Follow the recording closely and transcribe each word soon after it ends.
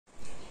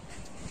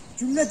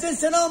Cümleten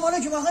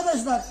selamünaleyküm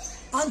arkadaşlar.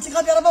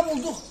 Antika bir araba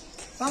bulduk.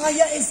 Bana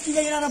ya eski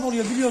ya yeni araba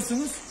oluyor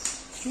biliyorsunuz.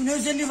 Şunun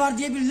özelliği var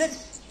diyebilirler.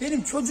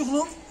 Benim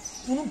çocukluğum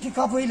bunun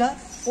pick-up'ıyla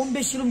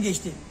 15 yılım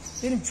geçti.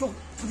 Benim çok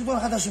çocuk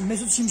arkadaşım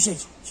Mesut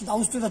Şimşek. Şimdi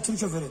Avusturya'da tır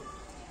şoförü.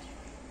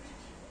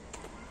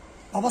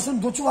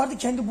 Babasının doçu vardı,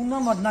 kendi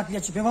bundan vardı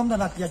nakliyatçı. Babam da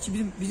nakliyatçı.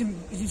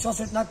 Bizim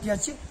şahsiyet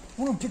nakliyatçı.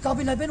 Bunun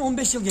pick-up'ıyla ben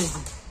 15 yıl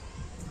gezdim.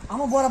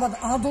 Ama bu araba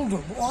Anadolu'dur.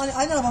 Bu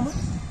aynı araba mı?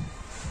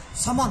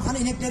 Saman, hani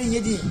ineklerin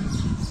yediği.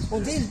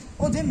 O değil,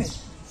 o değil mi?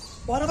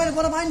 O arabayla bu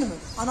araba aynı mı?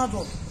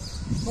 Anadol.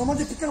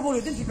 Normalde pick-up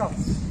oluyor değil mi pick-up?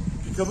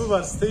 Pick-up'ı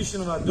var,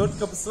 station'ı var, 4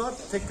 kapısı var,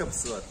 tek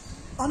kapısı var.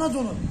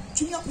 Anadolu.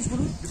 Kim yapmış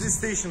bunu? Bir de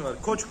station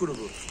var, Koç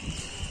grubu.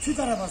 Türk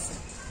arabası.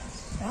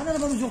 Hani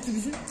arabamız yoktu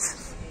bizim?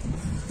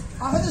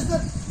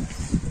 Arkadaşlar,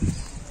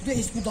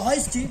 bu daha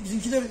eski.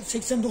 Bizimkiler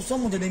 80-90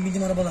 model benim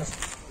bildiğim arabalar.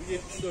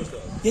 74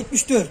 abi.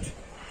 74.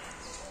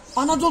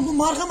 Anadolu bu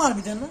marka mı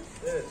harbiden lan?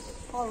 Evet.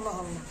 Allah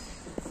Allah.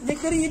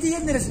 İneklerin yediği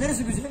yer neresi?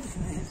 Neresi güzel?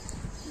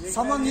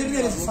 Saman yeri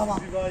neresi? Saman.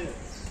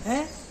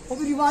 He? O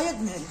bir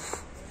rivayet mi?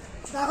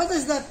 İşte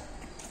arkadaşlar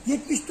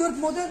 74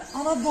 model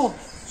Anadolu.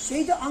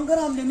 Şeyde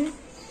Ankara amblemi.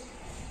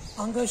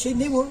 Ankara şey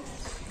ne bu?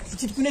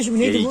 Hitit Güneş mi?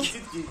 Neydi bu?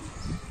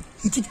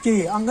 Hitit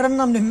Geyi. Ankara'nın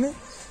amblemi mi?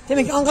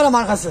 Demek ki Ankara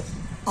markası.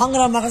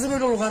 Ankara markası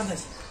böyle olur kardeş.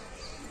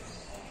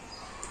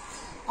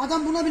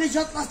 Adam buna bile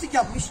jant lastik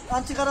yapmış.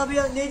 Antik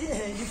arabaya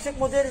neydi? Yüksek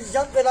model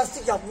jant ve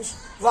lastik yapmış.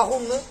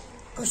 Vakumlu.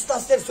 Kış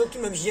lastikler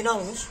sökülmemiş. Yeni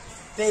almış.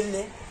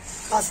 Belli.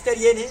 Lastikler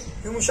yeni.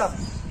 Yumuşak.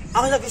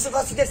 Ancak kışlık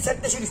lastikler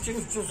sertleşir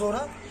 3 yıl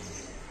sonra.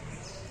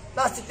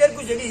 Lastikler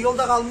güzel. İyi.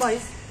 Yolda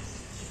kalmayız.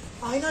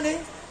 Ayna ne?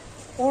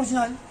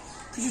 Orijinal.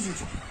 Küçücük.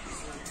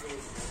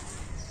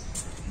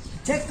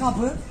 Tek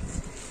kapı.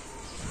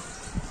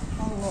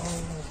 Allah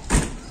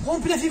Allah.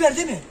 Komple fiber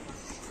değil mi?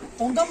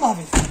 Ondan mı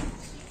abi?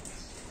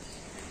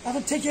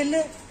 Bakın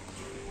tekerle.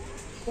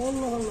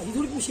 Allah Allah.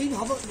 Hidrolik bir şeydi.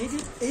 Hava neydi?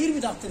 Eğir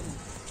mi taktırdın?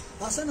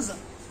 Baksanıza.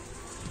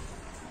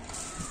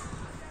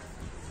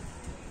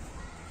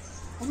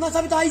 Bunlar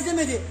tabii daha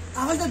izlemedi.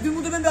 Arkadaşlar dün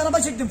burada ben bir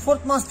araba çektim. Ford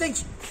Mustang.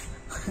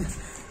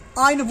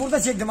 Aynı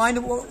burada çektim.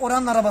 Aynı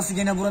oranın arabası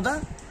gene burada.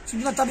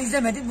 Şimdi bunlar tabii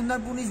izlemedi.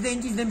 Bunlar bunu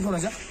izleyince izlemiş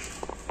olacak.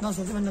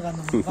 Nasıl oldu ben de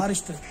anlamadım.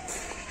 Karıştı.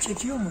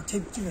 Çekiyor mu?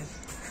 Tepki ver.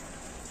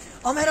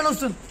 Ama helal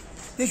olsun.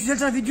 550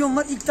 tane videom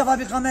var. İlk defa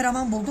bir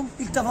kameraman buldum.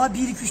 İlk defa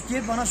 1-2-3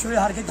 diye bana şöyle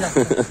hareket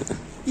yaptı.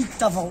 İlk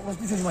defa.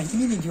 Bu çocuğuma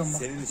yemin ediyorum bak.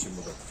 Senin için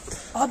bu da.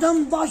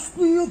 Adam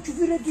başlıyor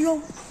küfür ediyor.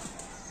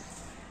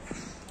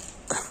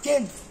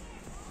 Gel.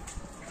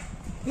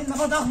 Ben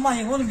lafa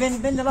takmayın oğlum.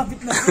 Benimle laf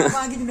bitmez.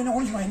 Bana gidin beni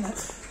konuşmayın lan.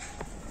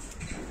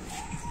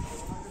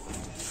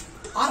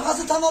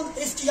 Arkası tamam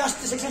eski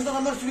yaşlı 80'li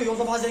adamlar sürüyor.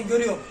 Yolda bazen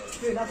görüyor.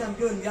 Böyle adam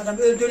görmüyor. Adam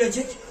öldü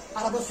ölecek.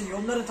 Araba sürüyor.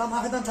 Onları tam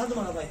arkadan tanıdım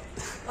arabayı.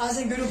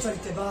 Bazen görüyorum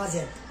trafikte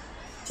bazen.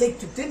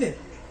 Tek tük değil mi?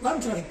 Var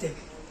mı trafikte?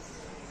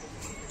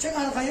 Çek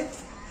arkayı.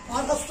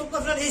 Arka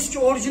stopla falan eski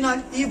orijinal.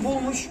 İyi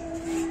bulmuş.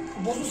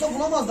 Bozulsa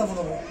bulamaz da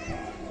bunu bu.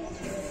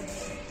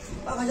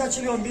 Bakınca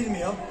açılıyor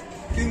bilmiyor.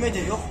 Düğme de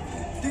yok.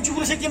 Dünkü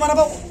bunu çektiğim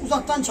araba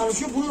uzaktan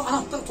çalışıyor. Bunun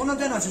anahtarı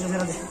tornavidan açacağız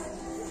herhalde.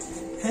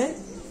 He?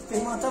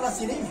 Benim anahtar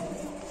lastiği değil mi?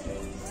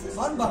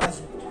 Var mı bagajı?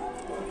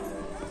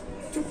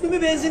 Tüplü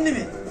mü benzinli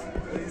mi?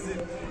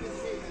 Benzin.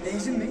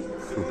 Benzin mi?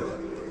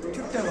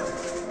 Tüp de var.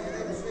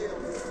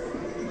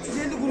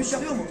 350 kuruş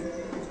yapıyor mu?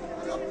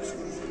 60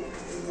 kuruş.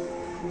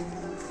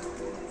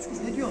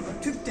 Ne diyorsun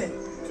lan? Tüp de.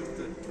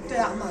 Tüp de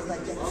yakmaz lan.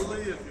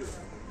 Vallahi yapıyor.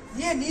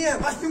 Niye?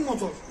 Kaç bin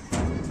motor? 1.3.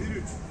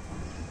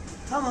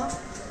 Tamam.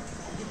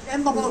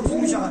 En babalı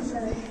bulmuş ağır.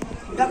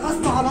 Ya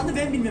kaç pahalandı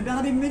ben bilmiyorum. Ben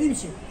araba bilmediğim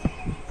için.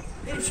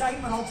 Benim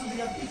şahin var 6 yıldır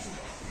yaptığı için.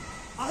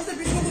 Arkadaşlar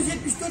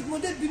 1974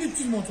 model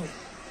 1300 motor.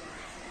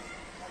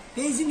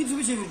 Benzinli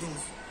tüpü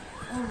çevirdiniz.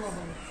 Allah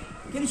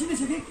Allah. Gel içinde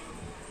çekek.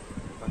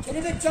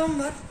 Kelebek cam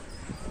var.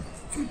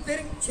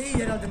 Türklerin şeyi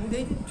herhalde bu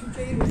neydi?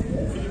 Türkiye yeri.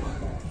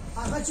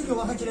 Arka çıkıyor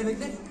arka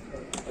kelebekler.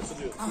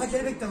 Açılıyor. Arka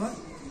kelebek de var.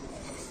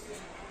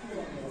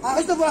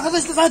 Arkadaşlar bu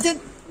arkadaşlar zaten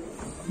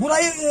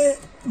burayı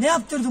ne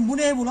yaptırdım? Bu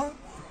ne bu lan?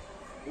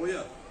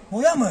 Boya.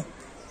 Boya mı?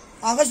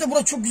 Arkadaşlar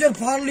burası çok güzel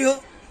parlıyor.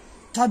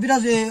 Tabi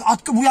biraz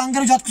atkı bu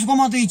Ankara atkısı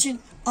koymadığı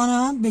için.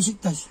 Ana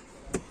Beşiktaş.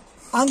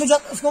 Ankara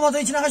atkısı koymadığı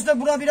için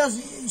arkadaşlar burası biraz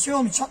şey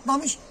olmuş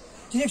çatlamış.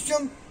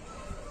 Direksiyon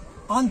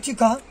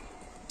antika.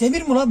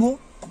 Demir mi la bu?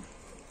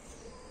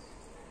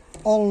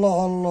 Allah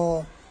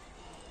Allah.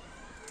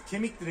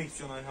 Kemik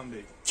direksiyon Ayhan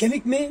Bey.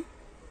 Kemik mi?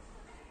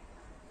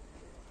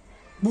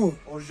 Bu.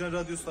 Orijinal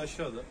radyosu da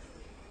aşağıda.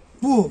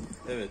 Bu.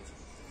 Evet.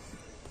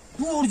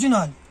 Bu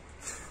orijinal.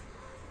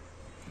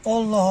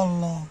 Allah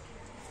Allah.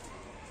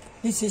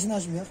 Hiç sesini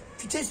açmıyor.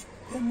 Vites.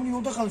 Ben bunu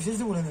yolda kalıp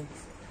sesli vuramıyorum.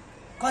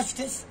 Kaç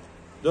vites?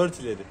 4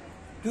 ileri.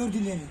 4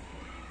 ileri.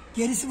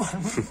 Gerisi var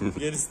mı?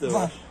 Gerisi de var.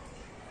 var.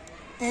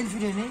 El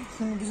freni.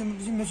 Şunu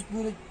bizim Mesut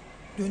böyle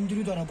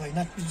döndürüyordu arabayı.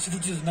 Biz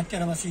sıkıntıyoruz nakli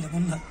arabasıyla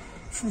bununla.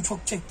 Şunu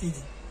çok çektiydi.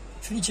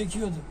 Şunu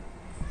çekiyordu.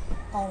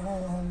 Allah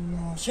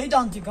Allah. Şey de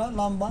antika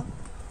lamba.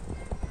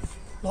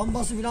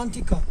 Lambası bile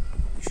antika.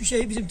 Şu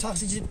şey bizim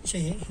taksici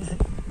şeyi.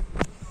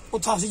 O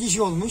taksici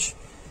işi olmuş.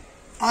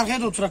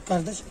 Arkaya da oturak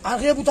kardeş.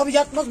 Arkaya bu tabi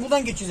yatmaz,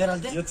 buradan geçeceğiz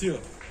herhalde. Yatıyor.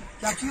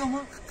 Yatıyor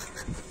mu?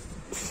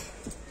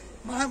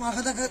 Bakayım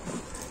arkada.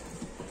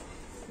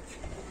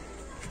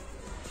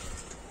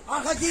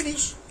 Arka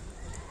geniş.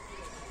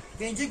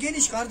 Bence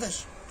geniş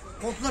kardeş.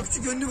 Koltuklar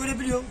küçük, önünü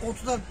görebiliyorum.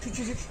 Koltuklar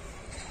küçücük.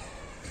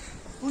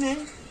 Bu ne?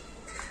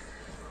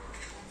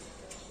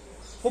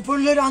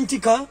 Hoparlörleri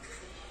antika.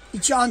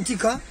 İçi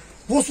antika.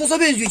 Vosvos'a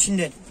benziyor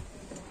içinden.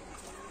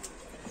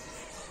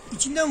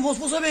 İçinden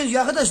Vosvos'a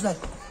benziyor arkadaşlar.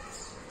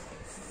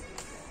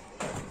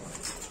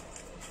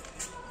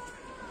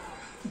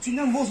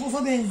 İçinden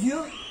Vosvos'a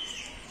benziyor.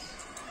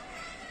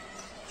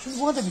 Şimdi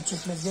buna da bir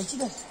çekmez gerçi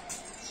de.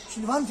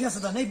 Şimdi var mı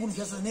piyasada? Ne bunun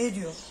piyasada? Ne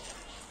ediyor?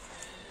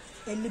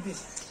 51.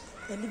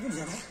 51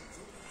 lira.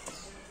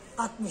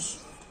 60.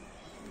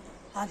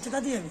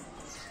 Antika diye mi?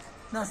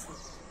 Nasıl?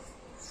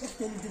 Hep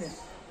 50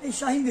 lira.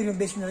 Şahin veriyorum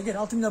 5 bin lira. Gel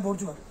 6 bin lira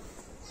borcu var.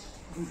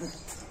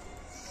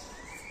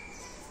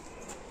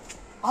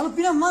 Alıp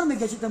binen var mı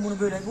gerçekten bunu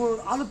böyle? Bu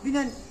alıp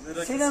binen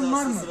seven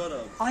var mı? Var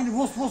abi. Aynı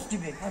Vos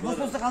gibi.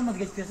 Vosvos'ta kalmadı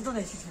geç piyasada da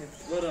hiç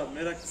çıkmıyor. Var abi,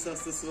 meraklısı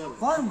hastası var.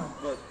 Var mı?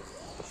 Var.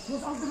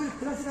 Vos altta böyle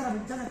klasik araba.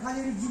 Bir tane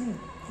galericinin,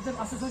 bir tane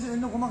aksesuarcı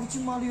önüne koymak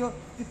için mi alıyor?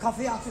 Bir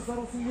kafeye aksesuar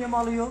olsun diye mi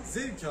alıyor?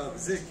 Zevk abi,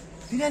 zevk.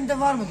 Binen de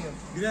var mı diyor.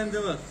 Bilen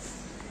de var.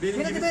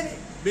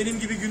 Benim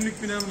gibi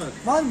günlük binen var.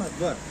 Var mı?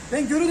 Var.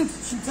 Ben görürdüm.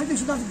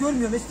 Şimdi artık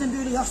görmüyorum. Eskiden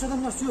böyle yaşlı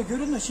adamlar sürüyor.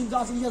 Görürdüm de şimdi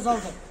artık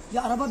yazaldı.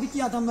 Ya araba bitti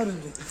ya adamlar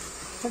öldü.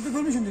 Çok da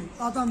görmüşümdür.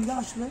 Adam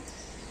yaşlı.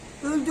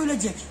 Öldü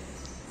ölecek.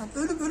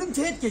 Yani ölüm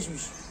teğet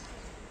geçmiş.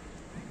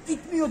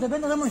 Gitmiyor da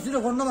ben adamın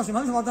üstüne korna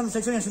basıyorum. Hani adam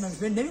 80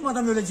 yaşındaymış. Ben ne bileyim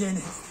adam öleceğini.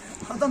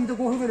 Adam bir de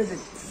korkup ölecek.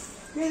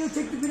 Böyle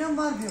tek bir binen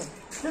var diyor.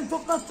 Ben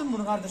toplattım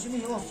bunu kardeşim.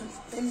 İyi olsun.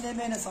 Eline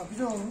emeğine sağlık.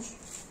 Güzel olmuş.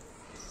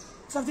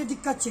 Sadece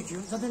dikkat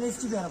çekiyor. Zaten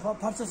eski bir araba.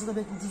 Parçası da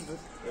belki ucuzdur.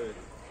 Evet.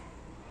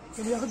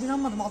 Şöyle yakıp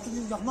inanmadım. 6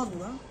 bin yakmaz bu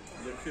lan.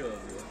 Yakıyor abi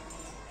ya.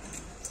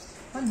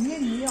 Hani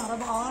niye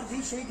araba ağır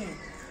değil şey değil.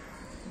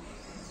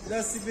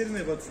 Lastiklerin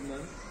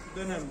ebatından,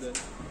 dönemden.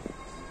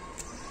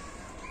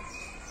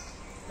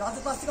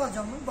 Yazık lastik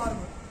alacağım mı? Var mı?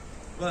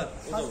 Var,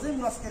 o da var. Yazık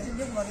bu lastikleri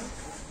niye kullanıyor?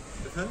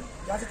 Efendim?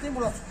 Yazık değil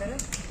bu lastikleri.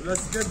 Bu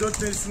lastikler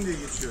 4 mevsim diye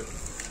geçiyor.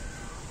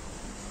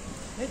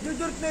 Ne diyor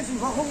 4 mevsim?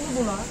 Kakım mı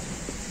bu lan?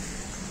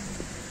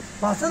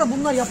 Baksana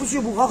bunlar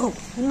yapışıyor bu kakım.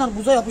 Bunlar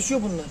buza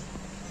yapışıyor bunlar.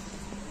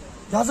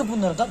 Yazık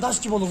bunlar. Taş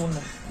gibi olur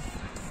bunlar.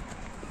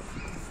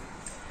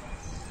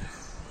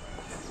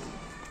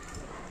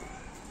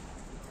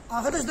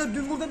 Arkadaşlar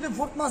dün burada bir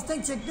Ford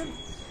Mustang çektim.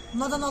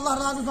 Bunlardan Allah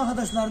razı olsun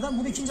arkadaşlardan.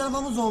 Bu ikinci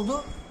arabamız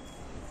oldu.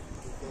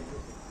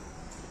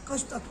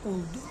 Kaç dakika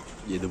oldu?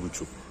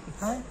 7,5.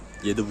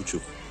 He? 7,5.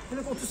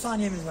 Demek 30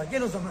 saniyemiz var.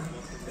 Gel o zaman.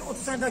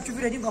 30 saniye daha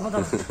küfür edeyim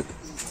kapatalım.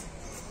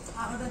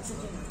 Arkadan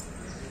çekelim.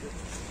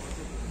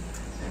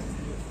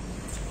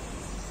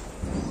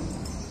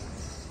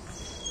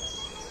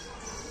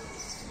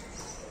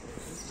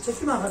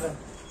 Çekti mi arkadan?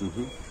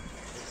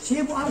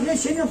 Hı. Bu arkaya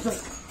şey mi yapsak?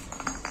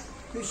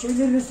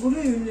 Şeylerin resmi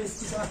oluyor ya ünlü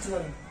eski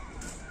sanatçıların.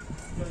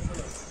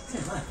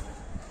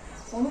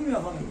 Onu mu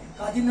yapalım?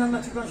 Kadimle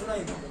anlatıktan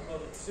şurayı.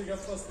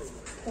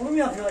 Onu mu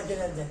yapıyorlar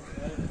genelde?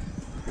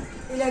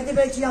 İleride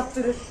belki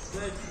yaptırır.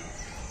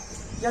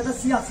 Ya da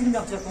siyah film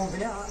yapacak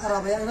komple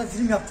arabaya ya da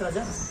film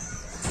yaptıracak.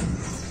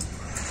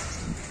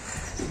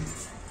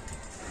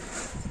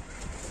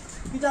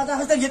 Bir daha da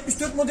arkadaşlar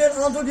 74 model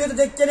Anadol diye de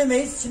denk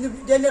gelemeyiz. Şimdi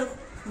derler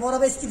bu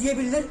araba eski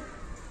diyebilir.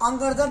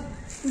 Ankara'dan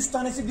 3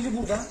 tanesi biri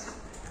burada.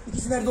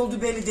 İkisi nerede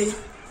olduğu belli değil.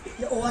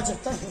 Ya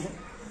Ovacık'ta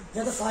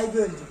ya da sahibi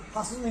öldü.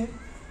 Haksız mıyım?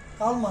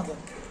 Kalmadı.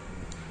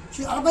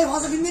 Şimdi arabayı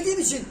fazla bilmediğim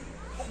için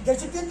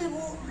gerçekten de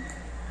bu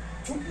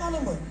Türk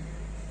malı mı?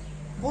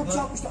 Borç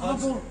yapmıştı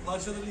Anadol.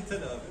 Parçaları ithal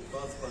abi,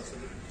 bazı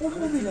parçaları. O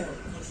mu bile?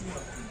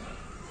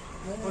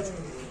 Koç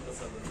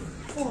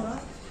Sonra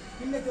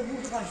millet de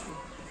vurdu kaçtı.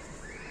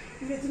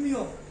 Üretimi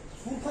yok.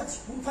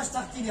 Vurkaç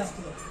taktiğini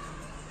yaptılar.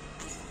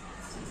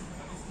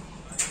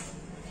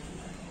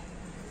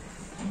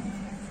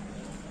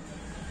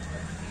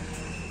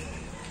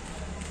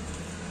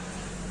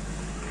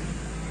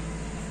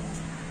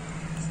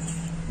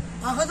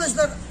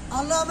 Arkadaşlar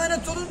Allah'a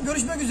emanet olun.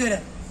 Görüşmek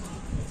üzere.